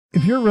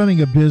If you're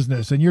running a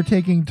business and you're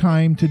taking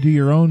time to do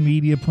your own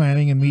media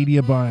planning and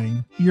media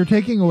buying, you're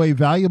taking away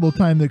valuable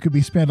time that could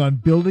be spent on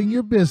building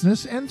your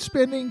business and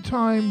spending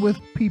time with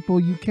people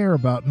you care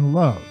about and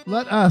love.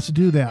 Let us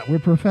do that. We're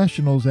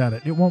professionals at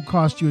it. It won't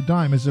cost you a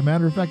dime. As a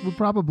matter of fact, we'll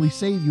probably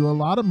save you a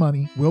lot of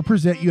money. We'll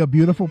present you a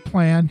beautiful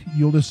plan.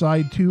 You'll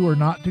decide to or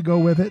not to go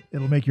with it.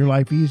 It'll make your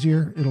life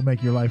easier. It'll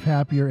make your life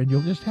happier, and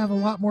you'll just have a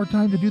lot more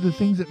time to do the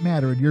things that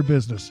matter in your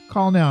business.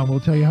 Call now and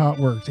we'll tell you how it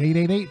works.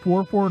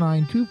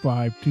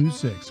 888-449-2526.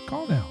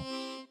 Call now.